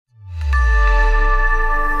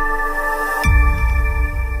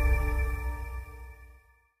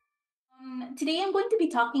to be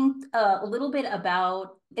talking a little bit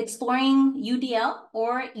about exploring UDL,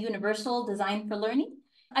 or Universal Design for Learning.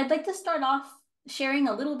 I'd like to start off sharing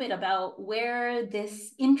a little bit about where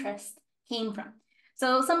this interest came from.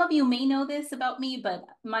 So some of you may know this about me, but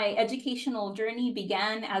my educational journey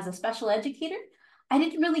began as a special educator. I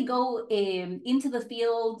didn't really go into the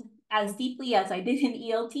field as deeply as I did in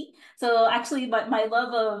ELT. So actually my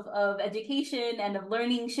love of education and of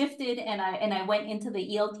learning shifted, and I went into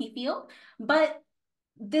the ELT field. But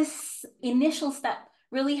this initial step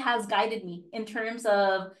really has guided me in terms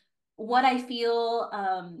of what I feel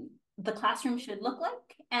the classroom should look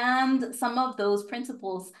like, and some of those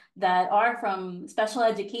principles that are from special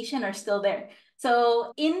education are still there.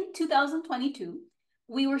 So in 2022,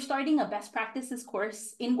 we were starting a best practices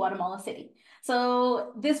course in Guatemala City.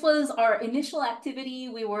 So this was our initial activity.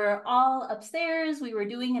 We were all upstairs. We were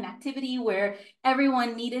doing an activity where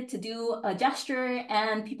everyone needed to do a gesture,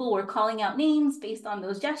 and people were calling out names based on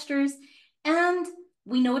those gestures. And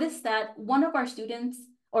we noticed that one of our students,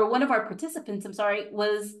 or one of our participants, I'm sorry,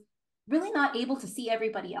 was really not able to see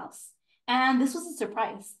everybody else. And this was a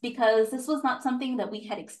surprise because this was not something that we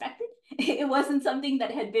had expected. It wasn't something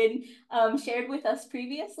that had been shared with us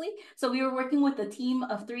previously. So we were working with a team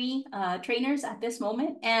of 3 trainers at this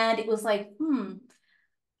moment, and it was like,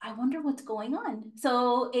 I wonder what's going on.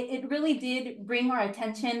 So it really did bring our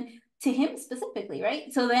attention to him specifically,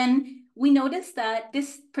 right? So then we noticed that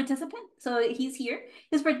this participant, so he's here,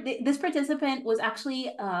 this participant was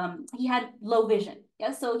actually, he had low vision.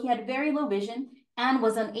 Yeah, so he had very low vision and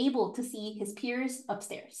was unable to see his peers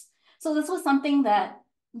upstairs. So this was something that,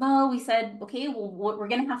 well, we said, okay, well, we're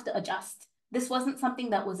going to have to adjust. This wasn't something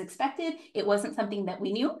that was expected. It wasn't something that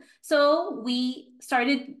we knew. So we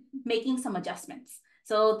started making some adjustments.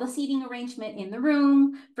 So the seating arrangement in the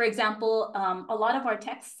room, for example, a lot of our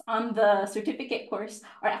texts on the certificate course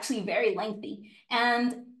are actually very lengthy.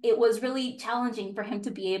 And it was really challenging for him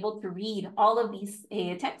to be able to read all of these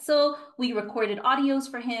texts. So we recorded audios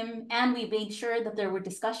for him, and we made sure that there were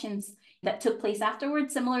discussions that took place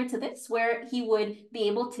afterwards, similar to this, where he would be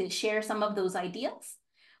able to share some of those ideas.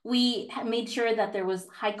 We made sure that there was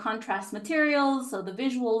high contrast materials, so the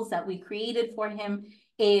visuals that we created for him.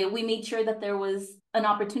 We made sure that there was an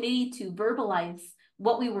opportunity to verbalize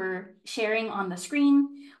what we were sharing on the screen.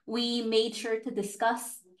 We made sure to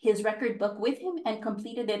discuss his record book with him and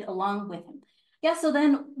completed it along with him. Yeah, so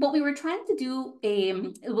then what we were trying to do,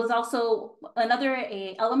 it was also another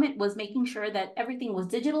element was making sure that everything was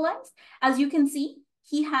digitalized. As you can see,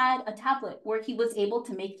 he had a tablet where he was able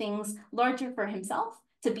to make things larger for himself,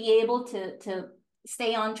 to be able to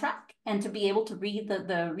stay on track and to be able to read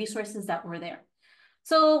the resources that were there.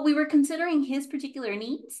 So we were considering his particular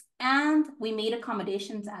needs, and we made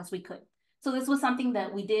accommodations as we could. So this was something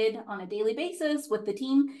that we did on a daily basis with the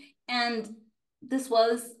team. And this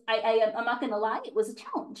was, I'm not going to lie, it was a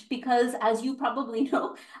challenge because, as you probably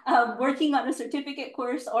know, working on a certificate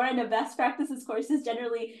course or in a best practices course is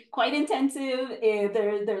generally quite intensive.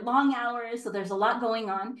 They're long hours, so there's a lot going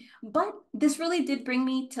on. But this really did bring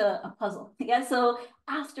me to a puzzle. Yeah, so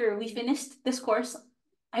after we finished this course,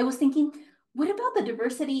 I was thinking, what about the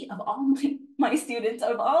diversity of all my students,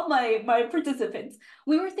 of all my participants?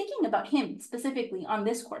 We were thinking about him specifically on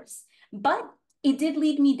this course, but it did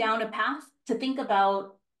lead me down a path to think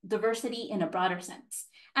about diversity in a broader sense.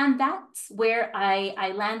 And that's where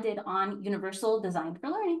I landed on Universal Design for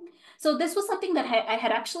Learning. So this was something that I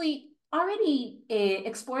had actually already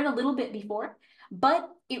explored a little bit before, but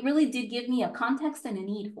it really did give me a context and a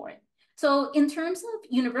need for it. So in terms of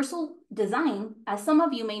universal design, as some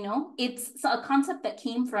of you may know, it's a concept that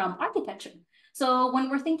came from architecture. So when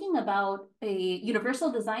we're thinking about a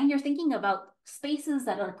universal design, you're thinking about spaces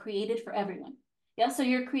that are created for everyone. Yeah, so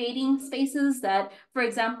you're creating spaces that, for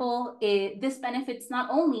example, this benefits not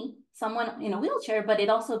only someone in a wheelchair, but it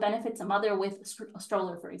also benefits a mother with a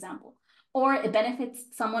stroller, for example. Or it benefits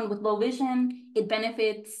someone with low vision, it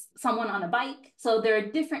benefits someone on a bike. So there are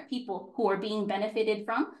different people who are being benefited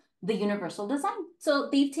from the universal design. So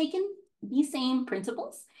they've taken these same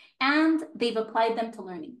principles and they've applied them to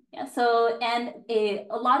learning. Yeah. So, and a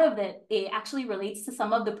lot of it actually relates to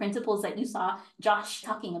some of the principles that you saw Josh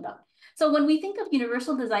talking about. So when we think of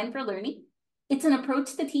universal design for learning, it's an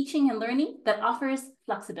approach to teaching and learning that offers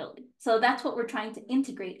flexibility. So that's what we're trying to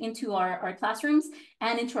integrate into our classrooms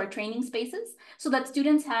and into our training spaces so that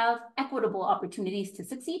students have equitable opportunities to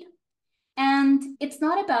succeed. And it's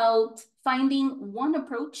not about finding one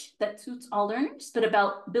approach that suits all learners, but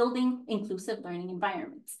about building inclusive learning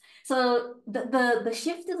environments. So the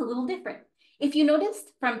shift is a little different. If you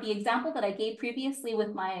noticed from the example that I gave previously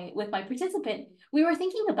with my participant, we were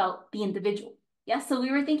thinking about the individual. Yes, so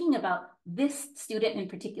we were thinking about this student in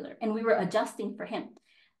particular, and we were adjusting for him.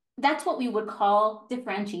 That's what we would call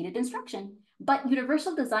differentiated instruction. But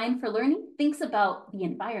universal design for learning thinks about the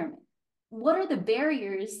environment. What are the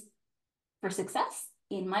barriers for success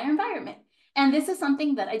in my environment? And this is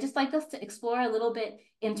something that I just like us to explore a little bit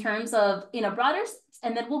in terms of in a broader sense,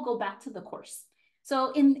 and then we'll go back to the course.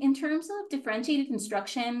 So in terms of differentiated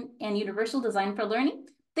instruction and universal design for learning,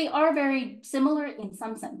 they are very similar in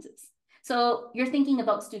some senses. So you're thinking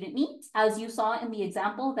about student needs, as you saw in the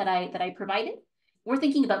example that I provided. We're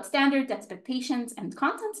thinking about standards, expectations, and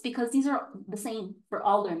contents because these are the same for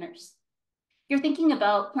all learners. You're thinking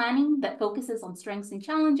about planning that focuses on strengths and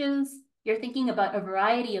challenges. You're thinking about a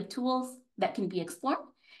variety of tools that can be explored.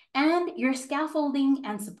 And you're scaffolding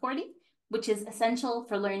and supporting, which is essential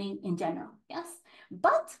for learning in general, yes?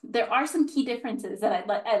 But there are some key differences that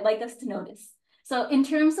I'd like us to notice. So in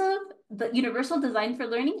terms of the universal design for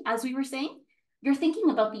learning, as we were saying, you're thinking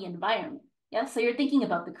about the environment. Yeah, so you're thinking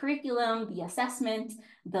about the curriculum, the assessment,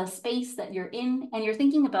 the space that you're in, and you're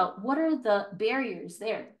thinking about what are the barriers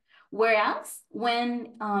there. Whereas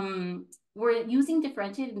when we're using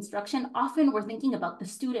differentiated instruction, often we're thinking about the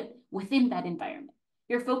student within that environment.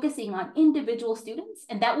 You're focusing on individual students,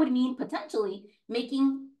 and that would mean potentially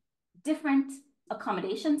making different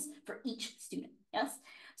accommodations for each student, yes?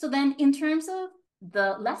 So then in terms of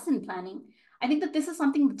the lesson planning, I think that this is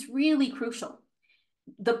something that's really crucial.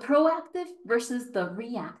 The proactive versus the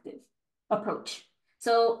reactive approach.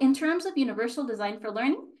 So in terms of universal design for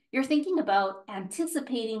learning, you're thinking about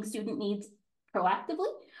anticipating student needs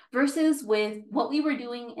proactively versus with what we were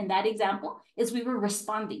doing in that example is we were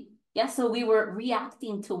responding. Yes, so we were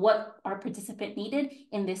reacting to what our participant needed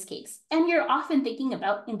in this case. And you're often thinking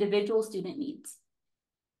about individual student needs.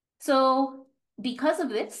 So because of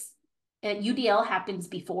this, UDL happens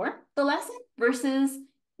before the lesson versus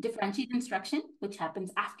differentiated instruction, which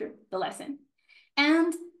happens after the lesson.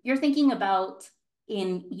 And you're thinking about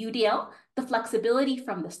in UDL, the flexibility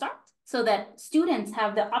from the start so that students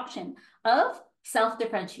have the option of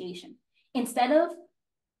self-differentiation instead of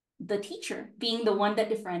the teacher being the one that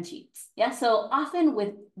differentiates. Yeah, so often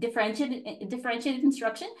with differentiated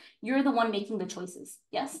instruction, you're the one making the choices.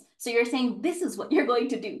 Yes, so you're saying this is what you're going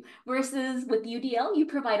to do versus with UDL, you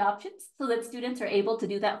provide options so that students are able to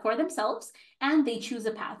do that for themselves and they choose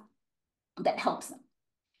a path that helps them.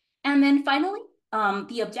 And then finally,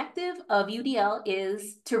 the objective of UDL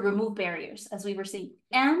is to remove barriers, as we were saying,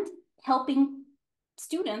 and helping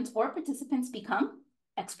students or participants become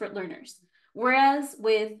expert learners. Whereas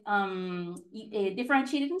with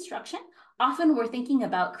differentiated instruction, often we're thinking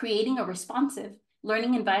about creating a responsive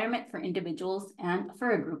learning environment for individuals and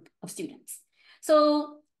for a group of students.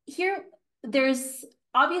 So here, there's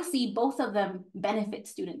obviously both of them benefit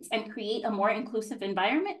students and create a more inclusive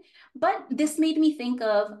environment, but this made me think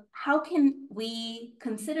of how can we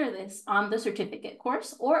consider this on the certificate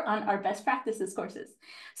course or on our best practices courses.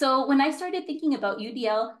 So when I started thinking about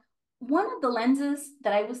UDL, one of the lenses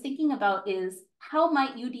that I was thinking about is how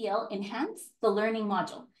might UDL enhance the learning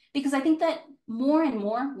module? Because I think that more and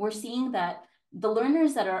more we're seeing that the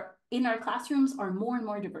learners that are in our classrooms are more and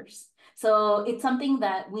more diverse. So it's something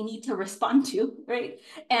that we need to respond to, right?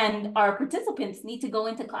 And our participants need to go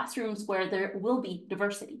into classrooms where there will be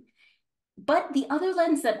diversity. But the other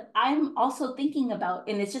lens that I'm also thinking about,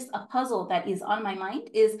 and it's just a puzzle that is on my mind,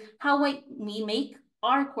 is how we make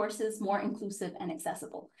our courses more inclusive and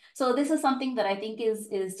accessible. So this is something that I think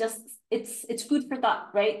is just, it's food for thought,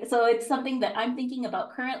 right? So it's something that I'm thinking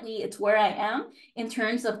about currently. It's where I am in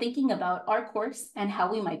terms of thinking about our course and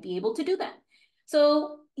how we might be able to do that.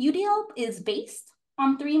 So UDL is based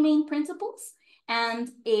on 3 main principles. And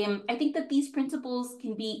I think that these principles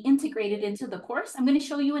can be integrated into the course. I'm going to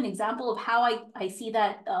show you an example of how I see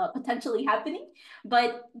that potentially happening.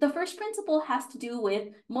 But the first principle has to do with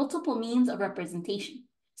multiple means of representation.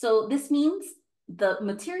 So this means the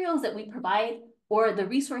materials that we provide or the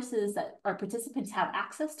resources that our participants have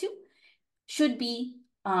access to should be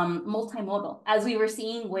multimodal, as we were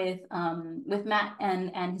seeing with Matt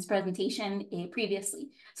and his presentation previously.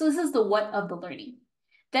 So this is the what of the learning.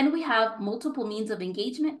 Then we have multiple means of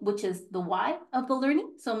engagement, which is the why of the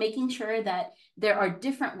learning. So making sure that there are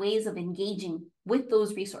different ways of engaging with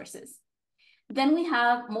those resources. Then we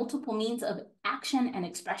have multiple means of action and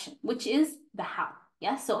expression, which is the how.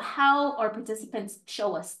 Yes, so how our participants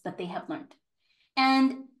show us that they have learned.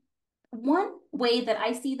 And one way that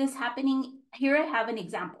I see this happening, here I have an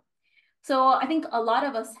example. So I think a lot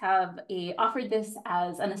of us have offered this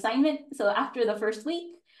as an assignment. So after the first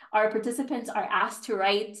week, our participants are asked to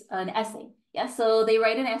write an essay. Yes, so they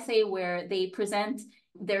write an essay where they present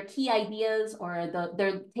their key ideas or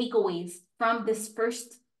their takeaways from this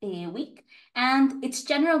first week. And it's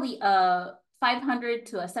generally a 500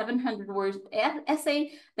 to a 700 word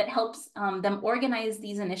essay that helps them organize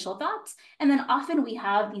these initial thoughts. And then often we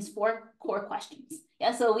have these 4 core questions.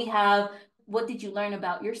 Yeah, so we have, what did you learn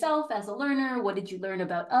about yourself as a learner? What did you learn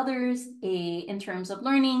about others in terms of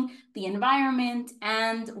learning, the environment,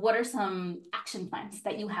 and what are some action plans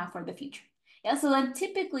that you have for the future? Yeah, so then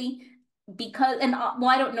typically, because, and well,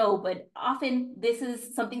 I don't know, but often this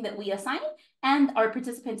is something that we assign, and our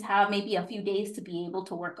participants have maybe a few days to be able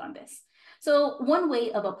to work on this. So one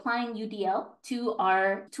way of applying UDL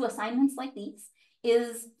to assignments like these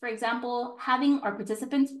is, for example, having our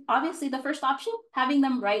participants, obviously the first option, having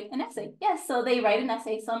them write an essay. Yes, so they write an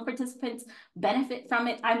essay. Some participants benefit from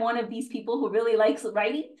it. I'm one of these people who really likes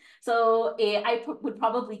writing. So I would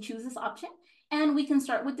probably choose this option. And we can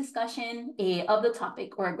start with discussion of the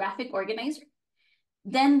topic or a graphic organizer.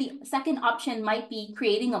 Then the second option might be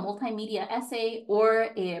creating a multimedia essay or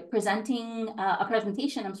a presentation,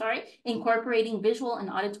 incorporating visual and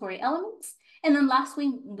auditory elements. And then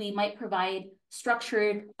lastly, we might provide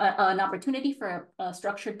an opportunity for a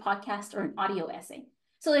structured podcast or an audio essay.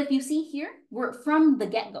 So if you see here, we're from the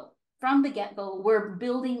get-go, we're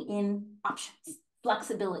building in options,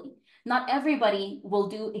 flexibility. Not everybody will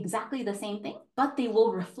do exactly the same thing, but they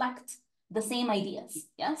will reflect the same ideas,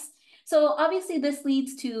 yes? So obviously this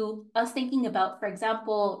leads to us thinking about, for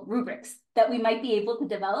example, rubrics that we might be able to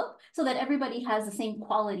develop so that everybody has the same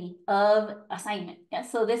quality of assignment.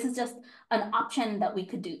 Yes, so this is just an option that we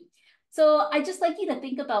could do. So I'd just like you to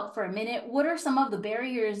think about for a minute, what are some of the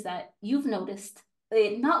barriers that you've noticed,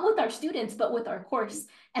 not with our students, but with our course,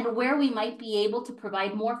 and where we might be able to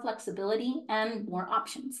provide more flexibility and more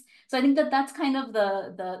options. So I think that that's kind of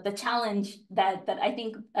the challenge that I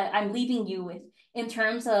think I'm leaving you with in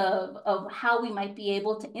terms of how we might be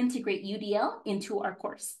able to integrate UDL into our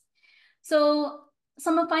course. So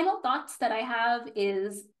some final thoughts that I have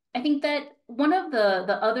is, I think that one of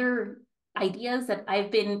the other ideas that I've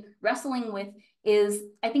been wrestling with is,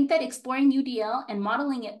 I think that exploring UDL and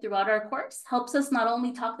modeling it throughout our course helps us not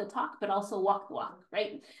only talk the talk, but also walk the walk,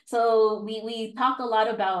 right? So we talk a lot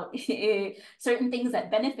about certain things that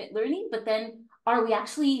benefit learning, but then are we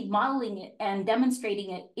actually modeling it and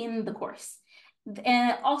demonstrating it in the course?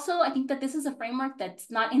 And also, I think that this is a framework that's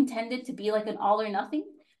not intended to be like an all or nothing.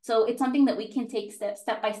 So it's something that we can take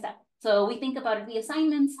step by step. So we think about the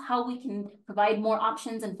assignments, how we can provide more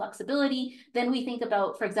options and flexibility. Then we think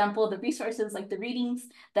about, for example, the resources like the readings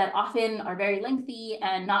that often are very lengthy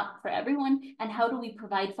and not for everyone. And how do we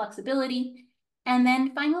provide flexibility? And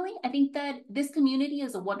then finally, I think that this community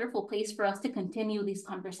is a wonderful place for us to continue these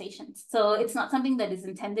conversations. So it's not something that is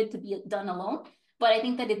intended to be done alone, but I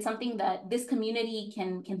think that it's something that this community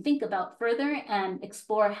can think about further and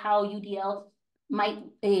explore how UDL might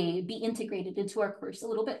be integrated into our course a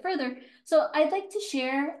little bit further. So I'd like to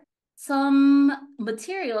share some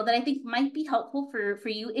material that I think might be helpful for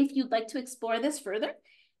you if you'd like to explore this further.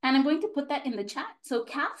 And I'm going to put that in the chat. So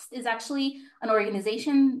CAST is actually an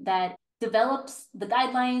organization that develops the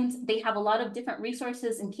guidelines. They have a lot of different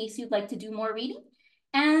resources in case you'd like to do more reading.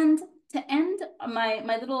 And to end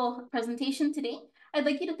my little presentation today, I'd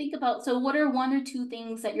like you to think about, so what are 1 or 2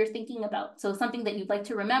 things that you're thinking about? So something that you'd like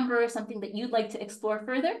to remember, something that you'd like to explore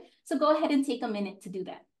further. So go ahead and take a minute to do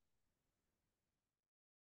that.